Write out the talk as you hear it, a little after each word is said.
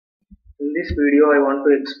In this video, I want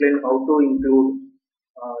to explain how to include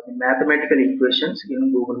the mathematical equations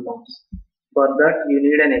in Google Forms. For that, you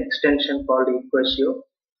need an extension called equatiO.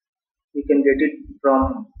 You can get it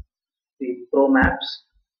from the Pro Maps.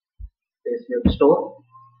 There's web store.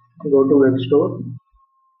 Go to web store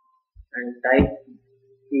and type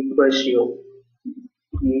equatiO.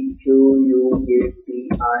 equatio.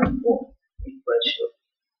 equatiO.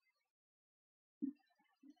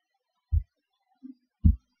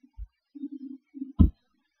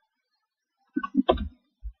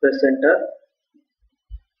 Press enter.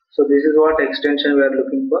 So this is what extension we are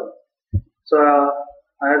looking for. So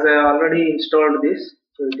as I already installed this,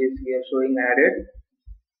 so it is here showing added.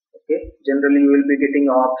 Okay, generally you will be getting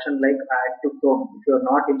an option like add to Chrome. If you are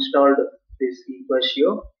not installed this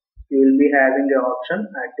equatiO, you will be having the option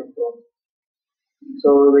add to Chrome.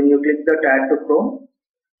 So when you click that add to Chrome,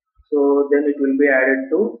 so then it will be added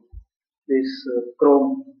to this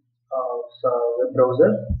Chrome web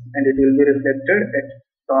browser, and it will be reflected at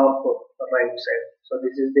top right side. So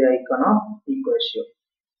this is the icon of equatiO.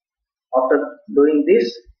 After doing this,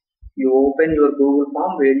 you open your Google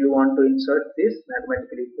form where you want to insert these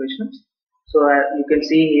mathematical equations. So you can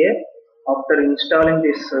see here, after installing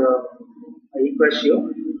this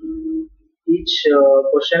equatiO, each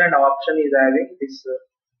question and option is having this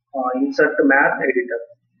insert math editor.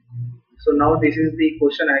 So now this is the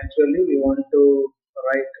question actually we want to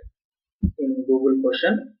write in Google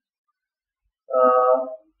question.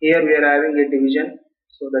 Here we are having a division,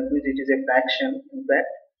 so that means it is a fraction in fact.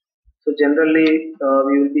 So generally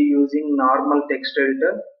we will be using normal text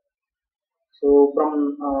editor. So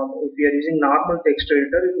from if we are using normal text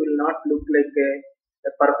editor, it will not look like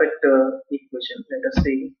a perfect equation. Let us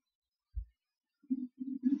see.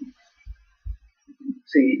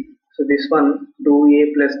 So this one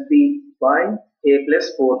 2a plus b by a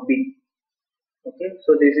plus 4b. Okay,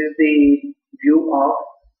 so this is the view of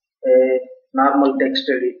a normal text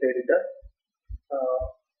editor.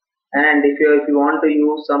 And if you want to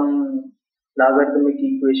use some logarithmic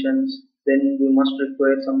equations, then you must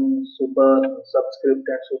require some subscript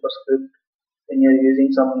and superscript when you are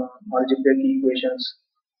using some algebraic equations,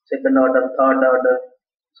 second order, third order.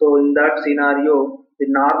 So in that scenario, the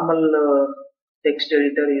normal text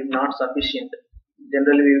editor is not sufficient.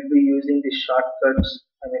 Generally, we will be using the shortcuts.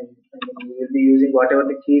 We will be using whatever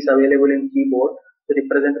the keys available in keyboard to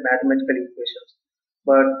represent mathematical equations.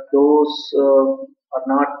 But those are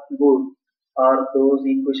not good, or those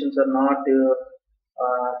equations are not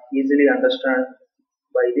easily understood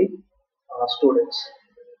by the students.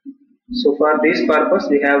 So for this purpose,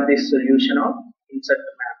 we have this solution of insert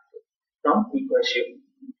math from equatiO.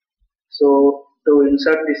 So to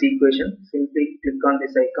insert this equation, simply click on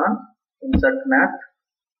this icon, insert math.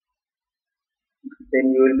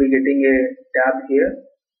 Then you will be getting a tab here.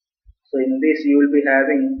 So in this you will be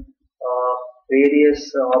having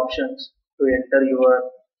various options to enter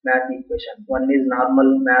your math equation. One is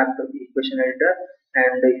normal math equation editor,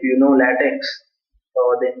 and if you know LateEX,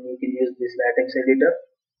 then you can use this LateEX editor.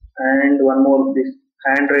 And one more, this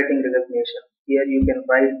handwriting recognition. Here you can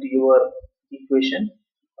write your equation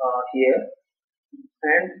here,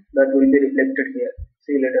 and that will be reflected here.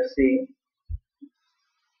 See, let us see.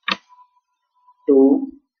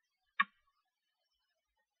 2a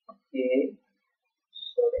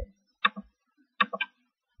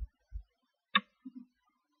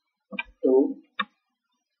 2a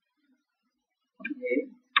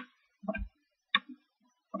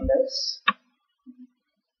plus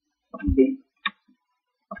b,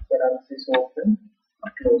 parenthesis open,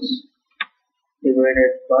 close,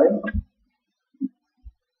 divided by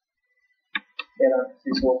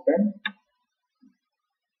parenthesis open,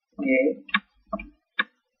 a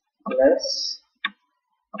plus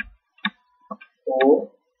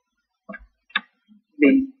 4b.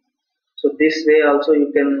 So this way also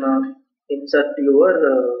you can insert your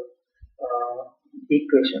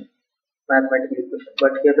equation, mathematical equation.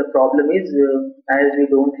 But here the problem is, as we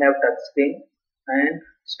don't have touch screen and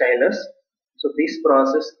stylus, so this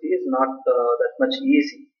process is not that much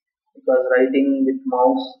easy, because writing with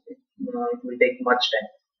mouse it will take much time.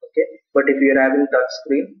 Okay, but if you are having touch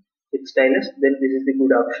screen with stylus, then this is the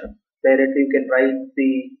good option. Directly you can write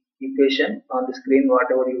the equation on the screen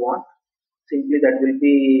whatever you want. Simply that will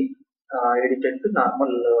be edited to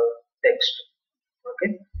normal text.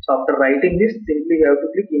 Okay, so after writing this, simply you have to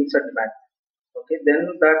click insert math. Okay,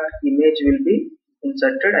 then that image will be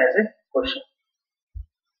inserted as a question.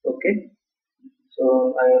 Okay,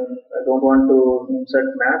 so I don't want to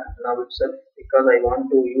insert math now itself, because I want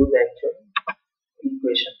to use actual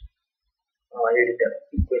equation editor.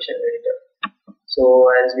 So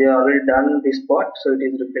as we have already done this part, so it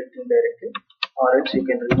is reflecting directly, or else you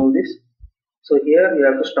can remove this. So here you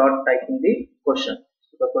have to start typing the question.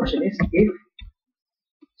 So the question is if,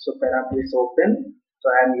 so parenthesis open, so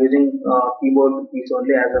I am using keyboard keys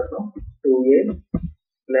only as of now, 2a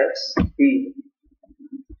plus b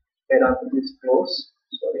parenthesis close,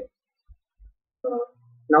 sorry.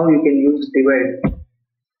 Now you can use divide.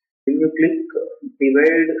 When you click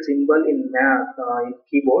divide symbol in math in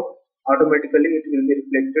keyboard, automatically it will be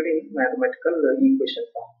reflected in mathematical equation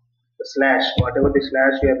form. The slash, whatever the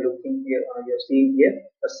slash you are looking here, you are seeing here,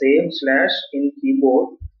 the same slash in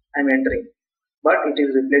keyboard I am entering, but it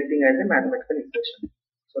is reflecting as a mathematical equation.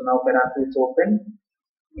 So now parenthesis open,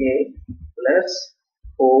 a plus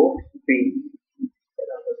 4b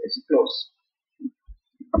parenthesis close,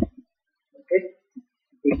 okay,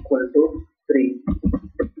 equal to 3.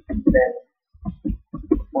 Then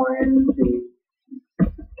find the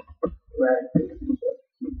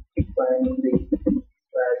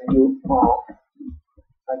value of,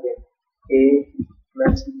 again, a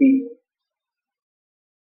plus b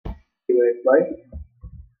divided by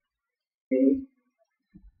a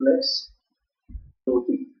plus 2b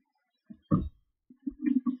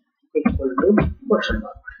equal to question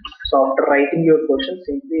mark. So after writing your question,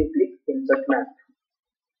 simply click insert math.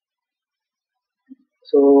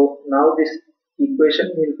 So now this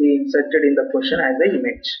equation will be inserted in the question as an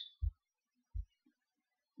image.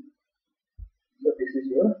 So this is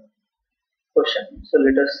your question. So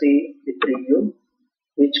let us see the preview.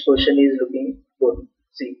 Which question is looking good?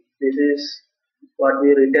 See, this is what we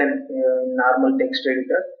written in normal text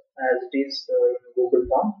editor as it is in Google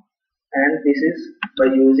form, and this is by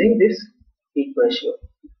using this equatio.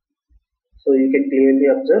 So you can clearly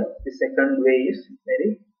observe the second way is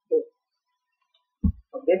very good.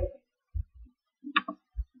 Okay.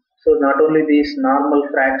 So not only these normal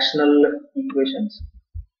fractional equations,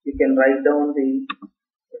 you can write down the,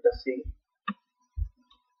 let us say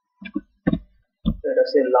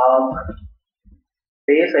log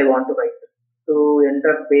base I want to write. To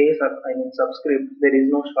enter base, or I mean subscript, there is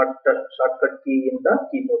no shortcut key in the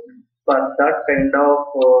keyboard. But that kind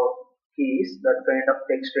of keys, that kind of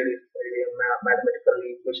text mathematical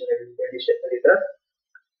equation editor,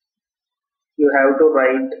 you have to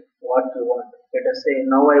write what you want. Let us say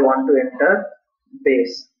now I want to enter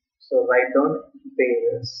base. So write down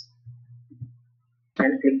base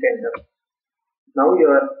and click enter. Now you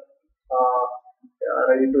are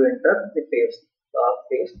ready to enter the base,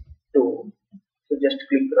 base 2. So just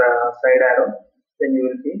click side arrow, then you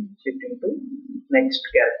will be shifting to next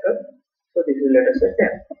character. So this is, let us say,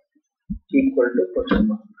 10 equal to question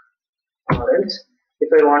mark. Or else if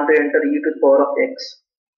I want to enter e to the power of x,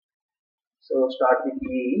 so start with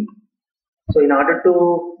e. So in order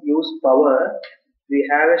to use power, we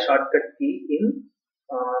have a shortcut key in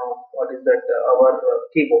what is that, our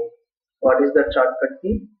keyboard. What is that shortcut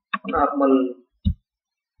key? Normal,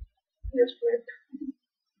 just wait,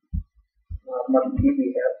 normal key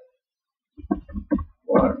we have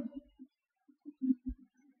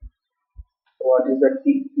what is the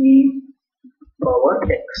key? E power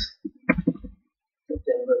x. So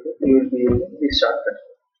generally you will be using this shortcut.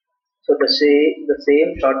 So the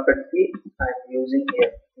same shortcut key I am using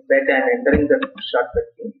here. In fact, I am entering the shortcut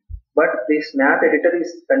key, but this math editor is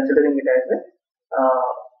considering it as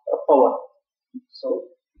a power. So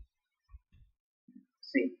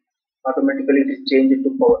see, automatically it is changed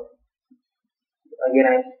to power. Again I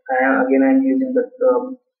am using the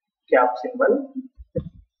cap symbol.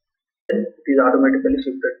 Then it is automatically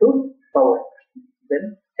shifted to power.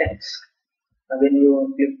 Then x. Again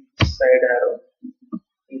you click side arrow,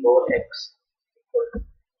 keyboard x.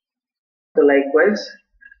 So likewise,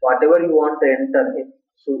 whatever you want to enter,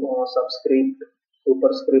 subscript,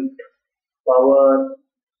 superscript, power,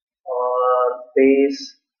 or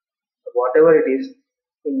base, whatever it is,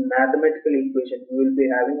 in mathematical equation you will be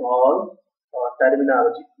having all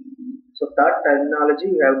terminology. So that terminology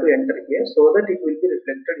you have to enter here so that it will be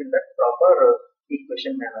reflected in that proper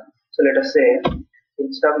equation manner. So let us say,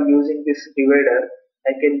 instead of using this divider,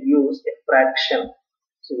 I can use a fraction.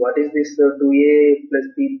 So what is this 2a plus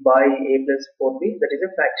b by a plus 4b? That is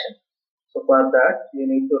a fraction. So for that you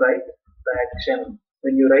need to write fraction.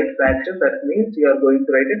 When you write fraction, that means you are going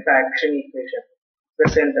to write a fraction equation.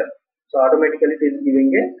 Press enter. So automatically it is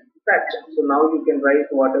giving a fraction. So now you can write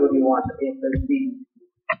whatever you want, a plus b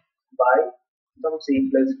by some c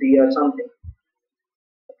plus d or something.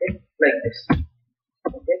 Okay, like this.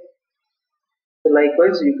 Okay. So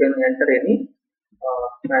likewise you can enter any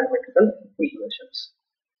mathematical equations.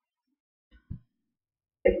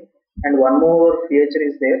 Okay. And one more feature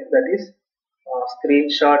is there, that is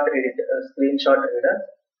screenshot screenshot reader.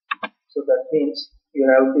 So that means you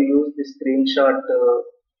have to use the screenshot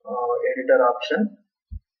editor option,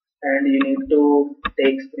 and you need to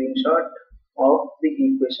take screenshot of the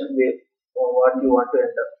equation where what you want to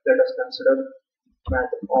enter. Let us consider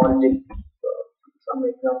math algebra. Some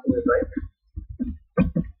example is right.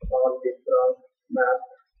 Algebra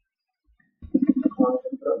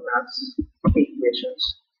maths equations.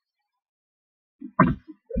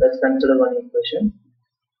 Let us consider one equation.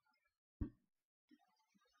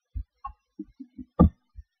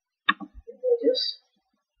 Images.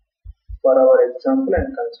 For our example, I am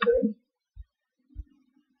considering.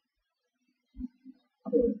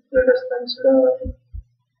 Let us consider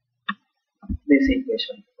this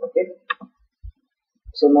equation. Okay.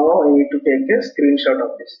 So now I need to take a screenshot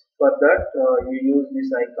of this. For that, you use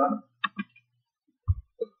this icon.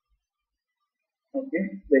 Okay.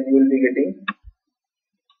 Then you will be getting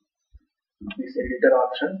this editor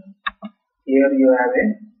option. Here you have a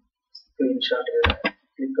screenshot reader.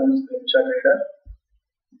 Click on screenshot reader.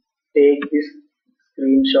 Take this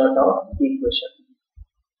screenshot of equation.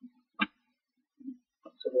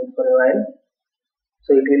 So wait for a while.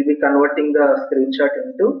 So it will be converting the screenshot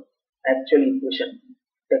into actual equation,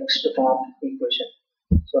 text form equation.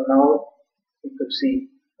 So now you could see.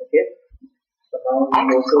 Okay. So now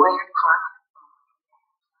we go to,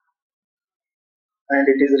 and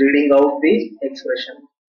it is reading out the expression.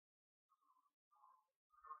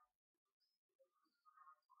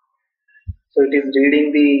 So it is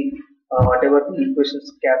reading the whatever the equation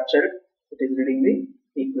is captured, it is reading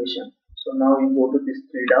the equation. So now you go to this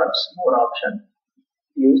three dots, more option,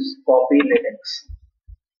 use copy LateEX,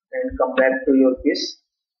 and come back to your quiz.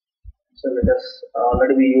 So let us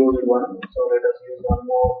already we used one, so let us use one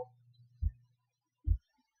more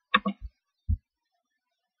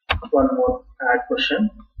add question.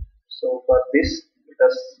 So for this, let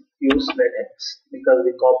us use LateEX because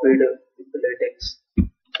we copied with the LateEX.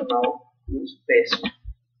 So now use paste.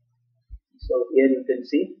 So here you can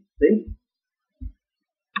see the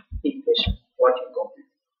equation what you copied.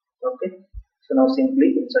 Okay. So now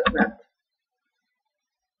simply insert math.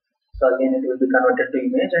 So again it will be converted to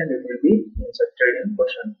image and it will be inserted in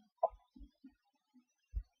question.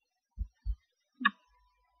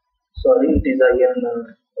 Sorry, it is again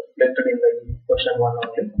reflected in the question 1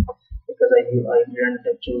 only because I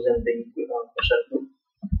didn't choose the question 2.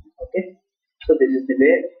 Okay. So this is the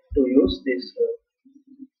way to use this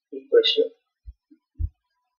equation.